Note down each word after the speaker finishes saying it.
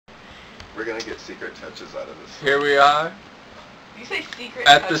We're gonna get secret touches out of this. Here we are. You say secret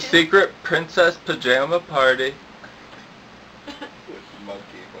at touches? the secret princess pajama party. With monkey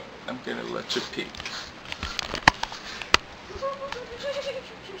bones. I'm gonna let you peek.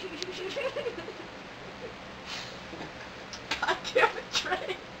 God damn it,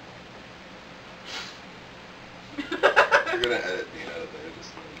 Trey. We're gonna edit me out of there.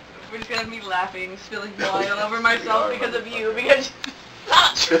 We're just gonna be laughing, spilling wine all over myself because of you, because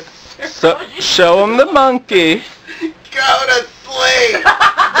So, show him the monkey. Go to sleep!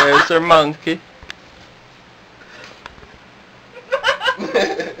 There's her monkey.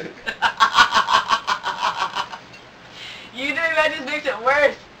 You doing that just makes it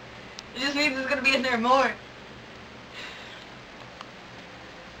worse. It just means it's gonna be in there more. In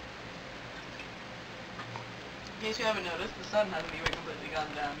case you haven't noticed, the sun hasn't even completely gone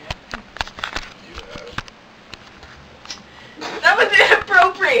down yet. That was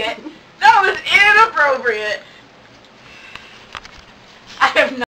inappropriate! That was inappropriate! I have not